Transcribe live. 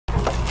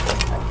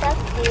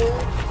Uncle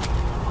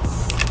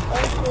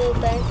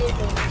Bunches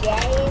of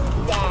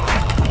giant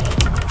bags.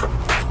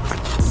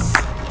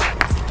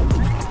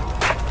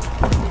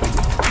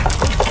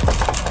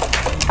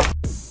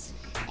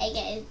 Hey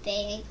guys,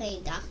 today I'm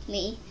playing Dock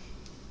Me,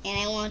 and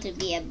I want to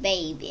be a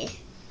baby.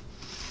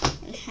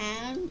 And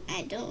how?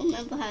 I don't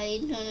remember how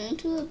you turn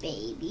into a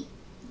baby.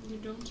 You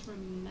don't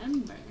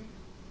remember?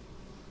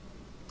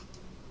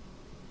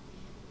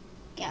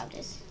 Get out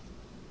this.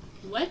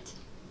 What?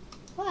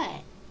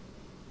 What?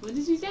 What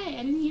did you say?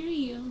 I didn't hear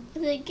you. I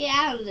said get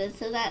out of this,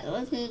 so that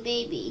wasn't a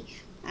baby.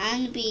 I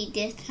want to be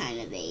this kind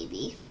of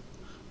baby.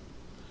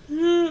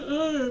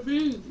 You're a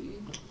baby.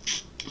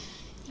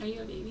 Are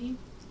you a baby?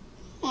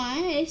 Why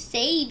a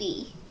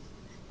Sadie?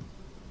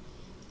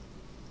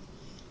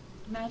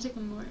 Magic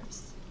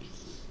morphs.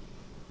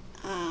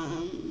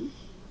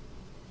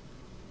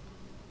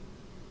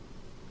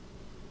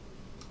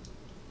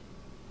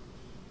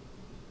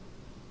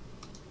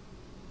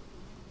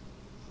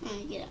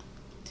 Get out.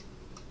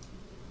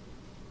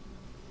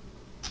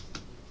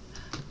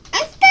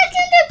 I'm stuck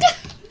in the dark.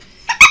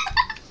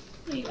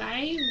 Wait, why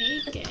are you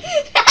naked?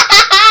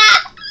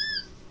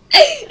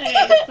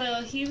 Okay,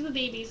 so he's the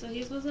baby, so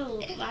he's supposed to.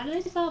 Why do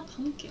they sell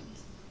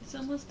pumpkins? It's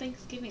almost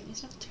Thanksgiving. They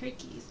should have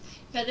turkeys.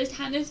 By the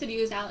time this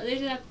video is out, they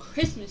should have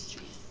Christmas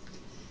trees.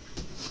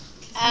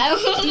 I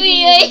will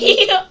be a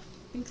hero.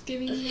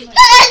 Thanksgiving is like,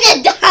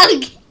 The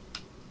dog.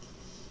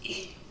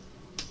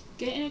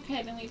 get in a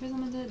crib and wait for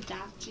someone to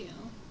adopt you.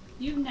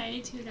 You have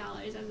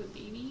 $92 as a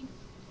baby.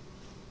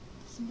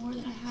 It's more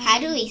than I have. How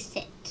do we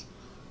sit?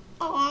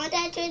 Oh,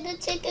 that's in the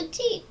chicken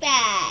cheat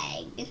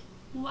bag.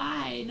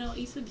 Why? No,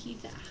 eat some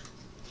pizza.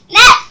 No!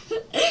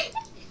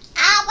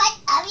 Ow, my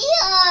tummy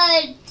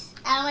hurts.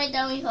 Ow, my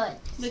tummy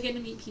hurts. We're gonna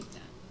eat pizza.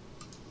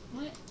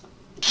 What?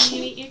 Can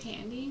you eat your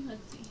candy?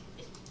 Let's see.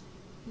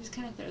 He just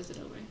kind of throws it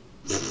over.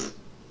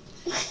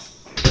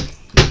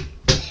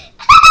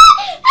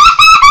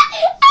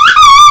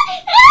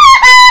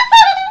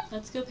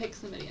 Let's go pick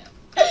somebody up.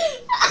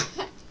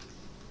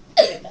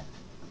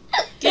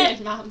 Get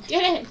in, Mom.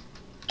 Get in.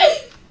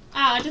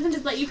 Wow, it doesn't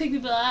just let you pick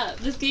people up.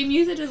 This game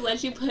used to just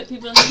let you put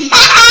people in.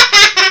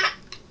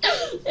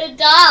 The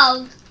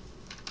dog.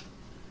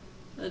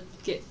 Let's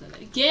get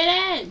somebody. Get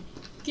in!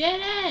 Get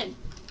in!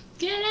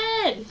 Get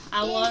in!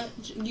 I want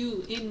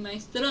you in my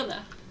stroller.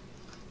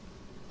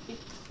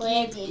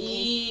 Get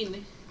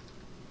in.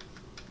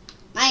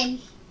 Mine.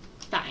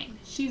 Fine.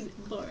 She's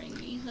boring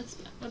me.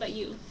 What about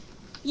you?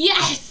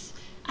 Yes!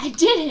 I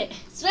did it!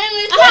 Swim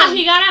with Ah, him.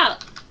 he got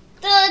out.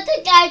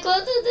 The guy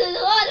goes to the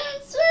water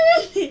and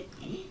swim.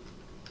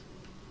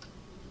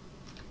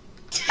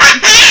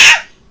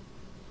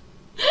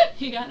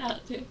 He got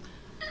out too.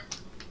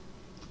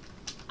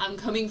 I'm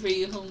coming for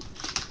you, home.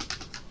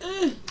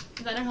 Ugh.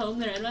 Is that our home,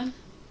 the red one?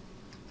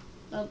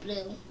 Oh,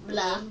 blue.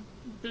 Blah.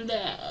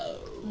 Blah.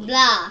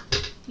 Blah.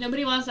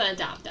 Nobody wants to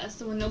adopt us,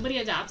 so when nobody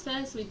adopts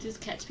us, we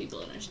just catch people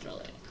in our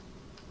stroller.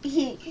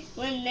 We're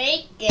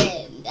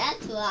naked.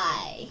 That's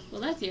why.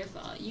 Well, that's your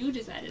fault. You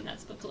decided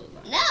that's what clothes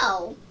are.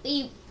 No.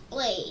 Wait,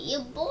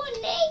 you're born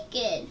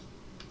naked.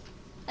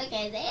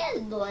 Okay, they are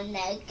born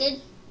naked.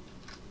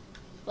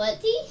 What?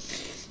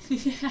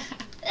 Yeah.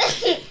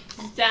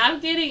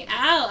 Stop getting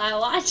out. I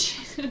watch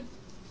you.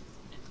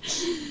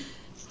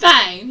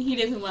 Fine. He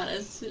doesn't want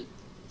us.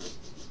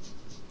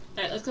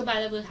 Alright, let's go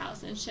buy the blue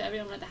house and show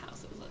everyone what the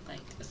houses look like.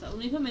 So let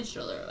me put my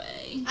stroller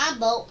away. I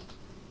vote.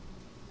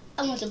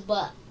 I want a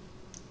butt.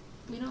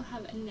 We don't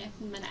have enough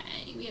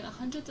money. We have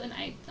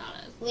 $108.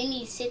 We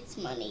need 6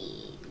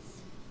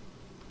 monies.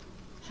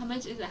 How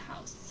much is a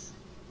house?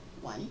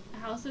 1. A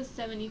house is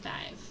 $75.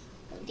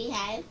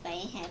 35. I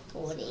have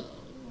 40. So,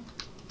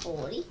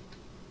 40.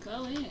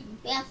 go in.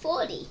 We have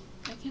 40.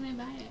 Why can't I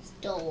buy it?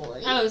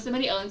 Story. Oh,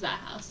 somebody owns that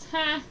house.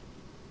 Ha!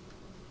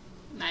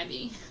 Might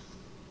be.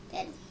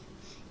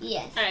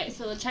 Yes. Alright,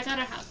 so let's check out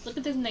our house. Look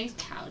at this nice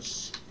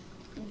couch.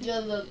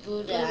 Drove a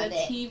booty There's on a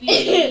it.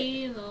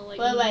 TV. And a, like,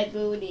 Put my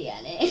booty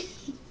on it.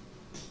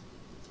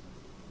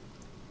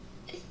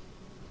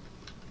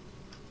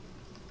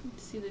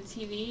 see the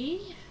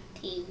TV.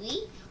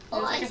 TV.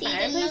 There's like I a see the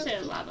fireplace new. or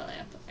a lava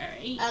lamp.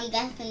 Alright.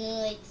 That's the new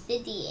like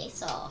city I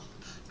saw.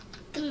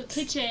 Ooh,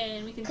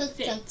 kitchen. We can Cook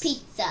sit. some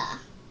pizza.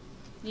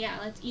 Yeah,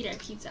 let's eat our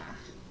pizza.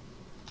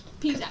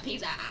 Pizza,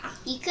 pizza.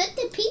 You cook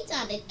the pizza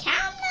on the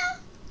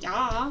counter?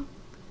 Yeah.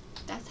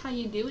 That's how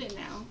you do it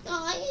now.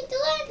 Oh, you do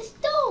it on the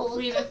stove.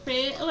 We have a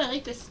fridge. Oh, I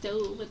like the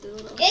stove with the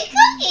little. You're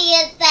cooking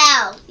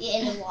yourself. You're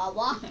in the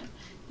Wawa.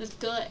 Let's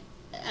go.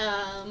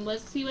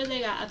 Let's see what they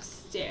got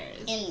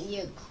upstairs. In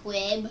your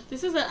crib.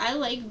 This is I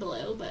like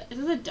blue, but is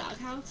this a dog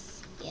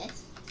house?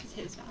 Yes. It's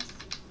his house.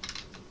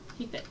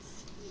 He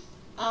fits.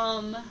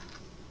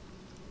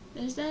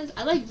 There's this.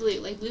 I like blue.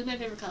 Like blue's my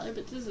favorite color,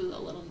 but this is a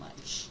little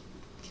much.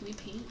 Can we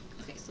paint?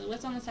 Okay, so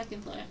what's on the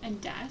second floor? A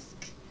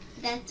desk.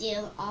 That's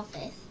your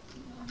office.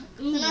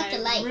 Ooh, Turn off my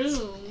the lights.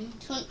 room.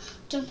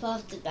 Jump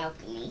off the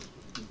balcony.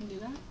 You can do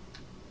that.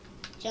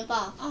 Jump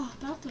off. Oh,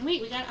 bathroom.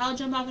 Wait, I'll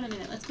jump off in a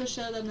minute. Let's go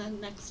show them the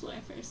next floor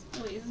first.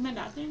 Oh wait, is this my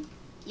bathroom?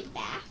 Your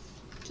bath.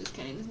 Just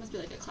kidding. This must be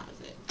like a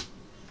closet.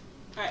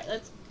 Alright,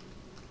 let's.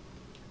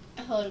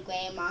 I hold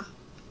grandma.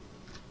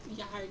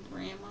 Yeah, our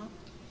grandma.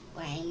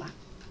 Grandma. I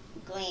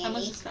almost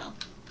Granny. just fell.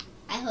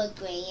 I hold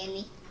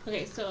granny.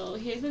 Okay, so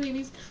here's the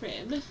baby's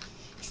crib.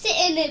 Sit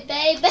in it,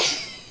 baby.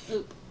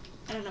 Oop.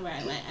 I don't know where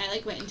I went. I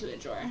like went into a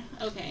drawer.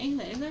 Okay,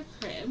 there's our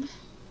crib.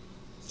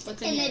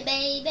 What's in In here? it,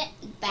 baby.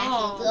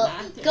 Bathroom. Oh,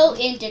 bathroom. Go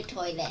in the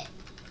toilet.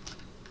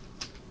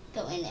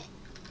 Go in it.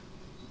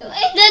 Go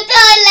in the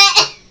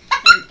toilet.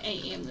 And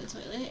I am the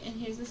toilet. And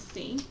here's the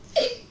sink.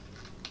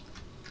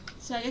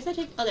 So I guess I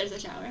take. Oh, there's a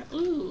shower.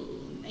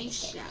 Ooh,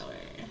 nice Okay. shower.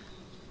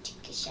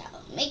 Take a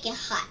shower. Make it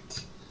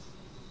hot.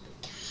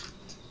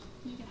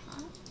 Make it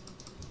hot.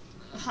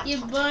 Hot. You're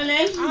hot,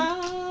 burning.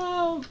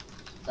 Oh!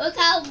 Look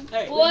how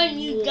Alright, burn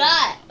you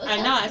got. Look I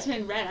how know. I burn.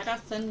 turned red. I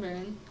got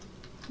sunburn.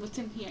 What's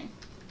in here?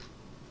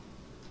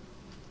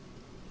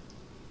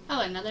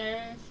 Oh, another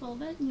full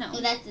bed? No.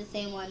 Oh, that's the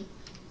same one.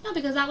 No,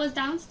 because that was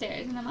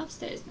downstairs and I'm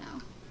upstairs now.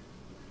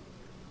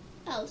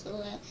 Oh,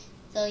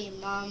 so your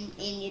mom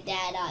and your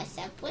dad are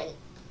separate?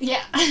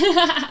 Yeah.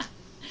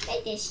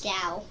 They just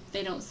shower.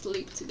 They don't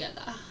sleep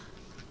together.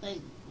 But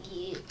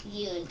you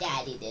and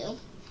daddy do.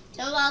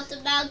 Jump off the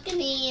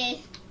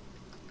balcony.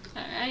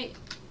 Alright.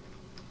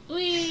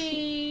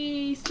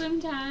 Whee!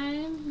 Swim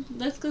time.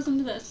 Let's go swim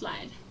to the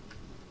slide.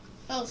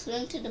 Oh,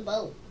 swim to the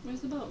boat.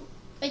 Where's the boat?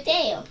 Right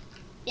there.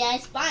 Yeah, I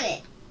spot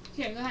it.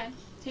 Here, go ahead.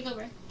 Take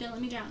over. Don't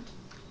let me drown.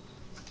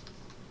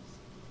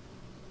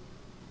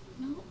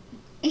 No.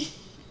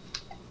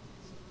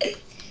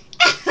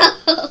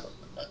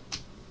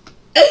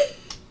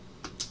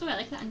 Oh, I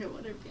like the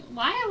underwater view.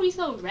 Why are we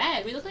so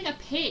red? We look like a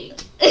pig.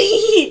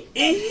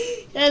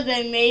 Does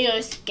it make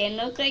your skin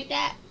look like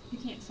that? You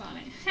can't saw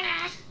it.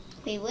 Ha!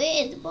 Wait,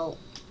 where is the boat?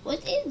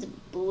 What is the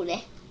boat?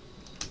 I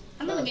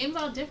don't know, the game's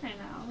all different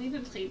now. We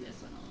haven't played this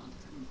one in a long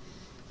time.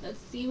 Let's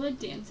see what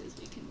dances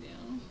we can do.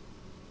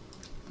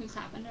 Can we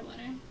clap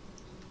underwater?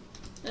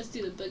 Let's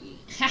do the boogie.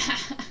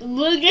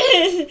 Look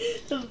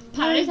at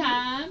Party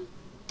time.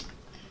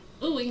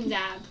 Ooh, we can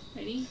dab.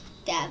 Ready?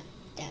 Dab,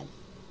 dab.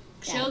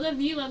 Show the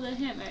view of the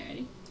him. Alright,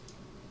 ready?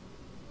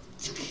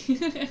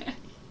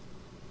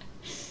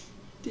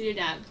 Do your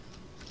dab.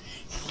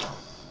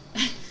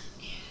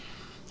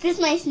 This is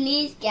my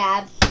sneeze,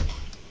 Gab.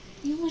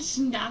 You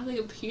almost dab like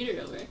a Peter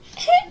over.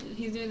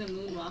 He's doing the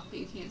moonwalk, but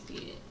you can't see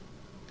it.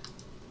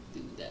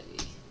 Do the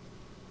doggy.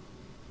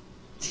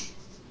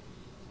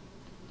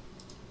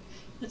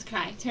 Let's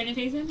cry. Turn and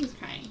face him. He's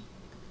crying.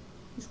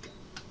 He's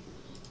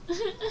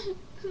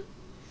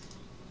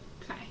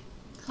cry.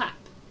 Clap.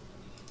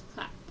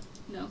 Clap.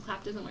 No,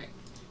 clap doesn't work.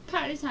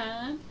 Party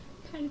time.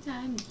 Party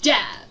time.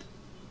 Dab.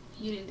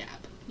 You didn't dab.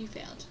 You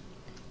failed.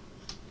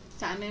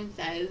 Simon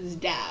says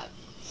dab.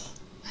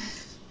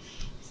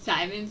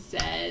 Simon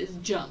says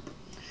jump.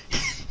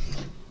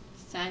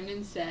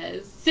 Simon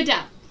says sit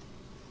down.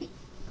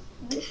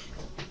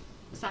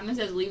 Simon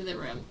says leave the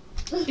room.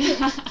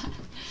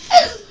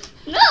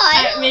 No, I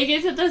Alright, don't. make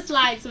it to the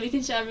slide so we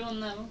can show everyone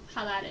know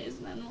how that is,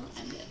 and then we'll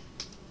end it.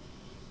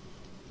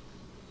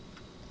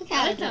 Look I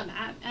how like the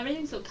map.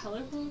 Everything's so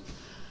colorful.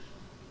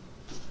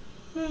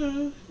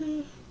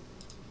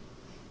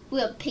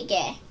 we're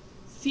piggy.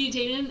 See,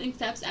 Jaden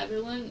accepts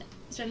everyone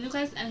starting the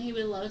class, and he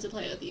would love to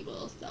play with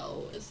people.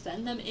 So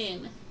send them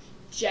in.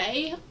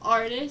 J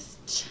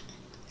Artist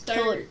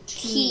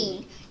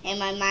 13. And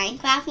my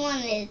Minecraft one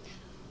is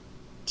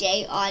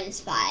J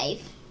Artist 5.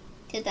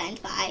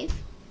 2005.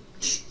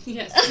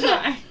 Yes, you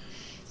are.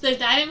 So there's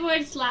diving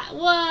board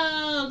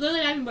Whoa! Go to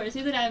the diving board. See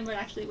if the diving board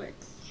actually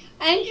works.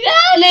 I'm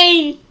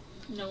drowning!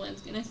 No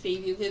one's gonna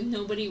save you because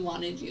nobody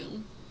wanted you.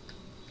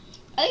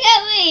 Look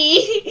at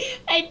me!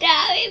 I'm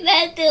diving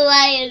back to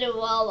lie in the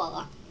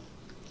wall.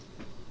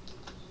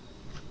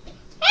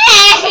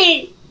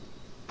 Hey!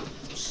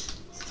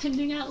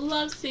 Sending out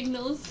love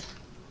signals.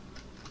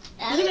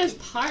 That Look at was-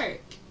 this park.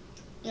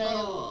 No,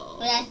 Oh.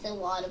 well, that's the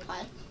water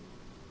park.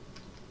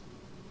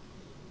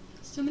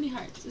 So many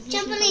hearts. Is this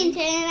Trampoline,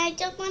 can I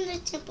jump on the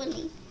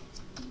trampoline?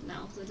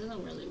 No, so it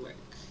doesn't really work.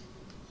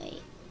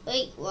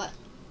 Wait, what?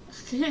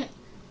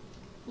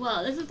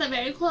 Well, this is a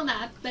very cool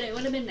map, but it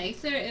would have been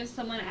nicer if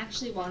someone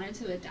actually wanted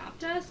to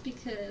adopt us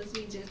because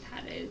we just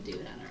had to do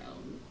it on our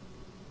own.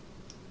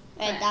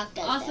 Red But Doc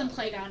does awesome that.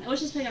 playground. I wish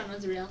this playground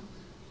was real.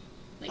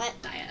 Like What?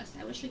 Dias.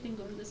 I wish we can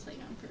go to this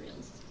playground for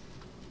reals.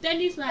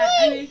 Bendy slide.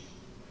 I mean,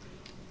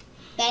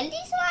 Bendy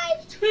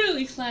slide?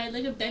 truly slide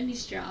like a bendy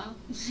straw.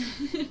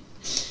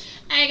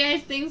 Alright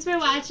guys, thanks for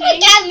watching.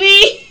 Look at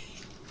me!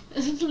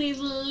 Please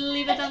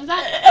leave a thumbs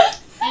up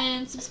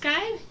and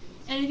subscribe.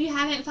 And if you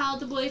haven't followed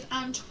the boys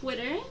on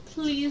Twitter,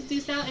 please do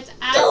so. It's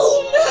at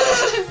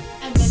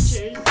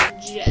Adventures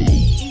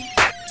J.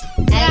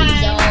 And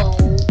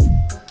Zoe.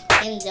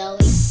 And Zoe.